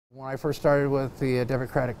When I first started with the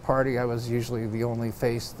Democratic Party, I was usually the only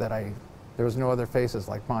face that there was no other faces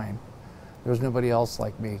like mine. There was nobody else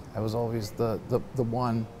like me. I was always the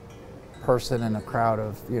one person in a crowd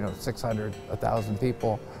of 600, 1,000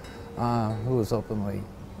 people who was openly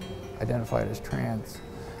identified as trans.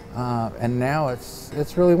 And now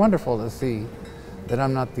it's really wonderful to see that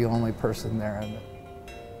I'm not the only person there.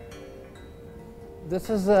 This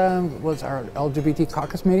was our LGBT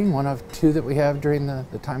caucus meeting, one of two that we have during the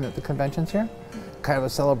time that the convention's here. Kind of a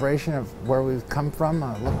celebration of where we've come from,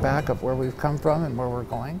 a look back of where we've come from and where we're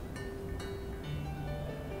going.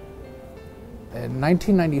 In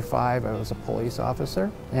 1995, I was a police officer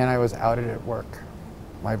and I was outed at work.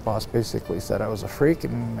 My boss basically said I was a freak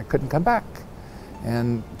and I couldn't come back.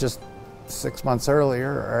 And just 6 months earlier,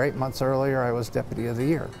 or 8 months earlier, I was Deputy of the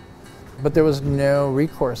Year. But there was no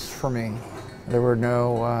recourse for me. There were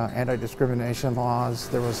no anti-discrimination laws.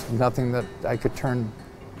 There was nothing that I could turn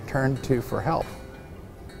to for help.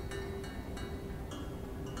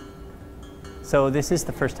 So this is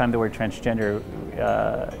the first time the word transgender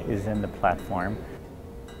is in the platform.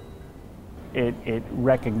 It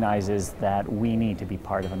recognizes that we need to be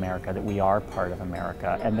part of America, that we are part of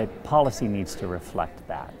America, and that policy needs to reflect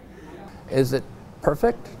that. Is it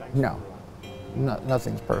perfect? No,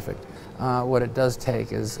 nothing's perfect. What it does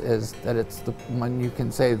take is that it's when you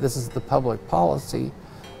can say this is the public policy,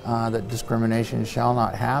 that discrimination shall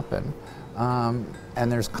not happen,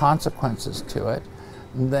 and there's consequences to it,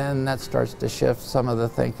 then that starts to shift some of the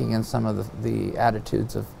thinking and some of the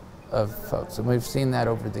attitudes of folks. And we've seen that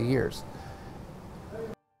over the years.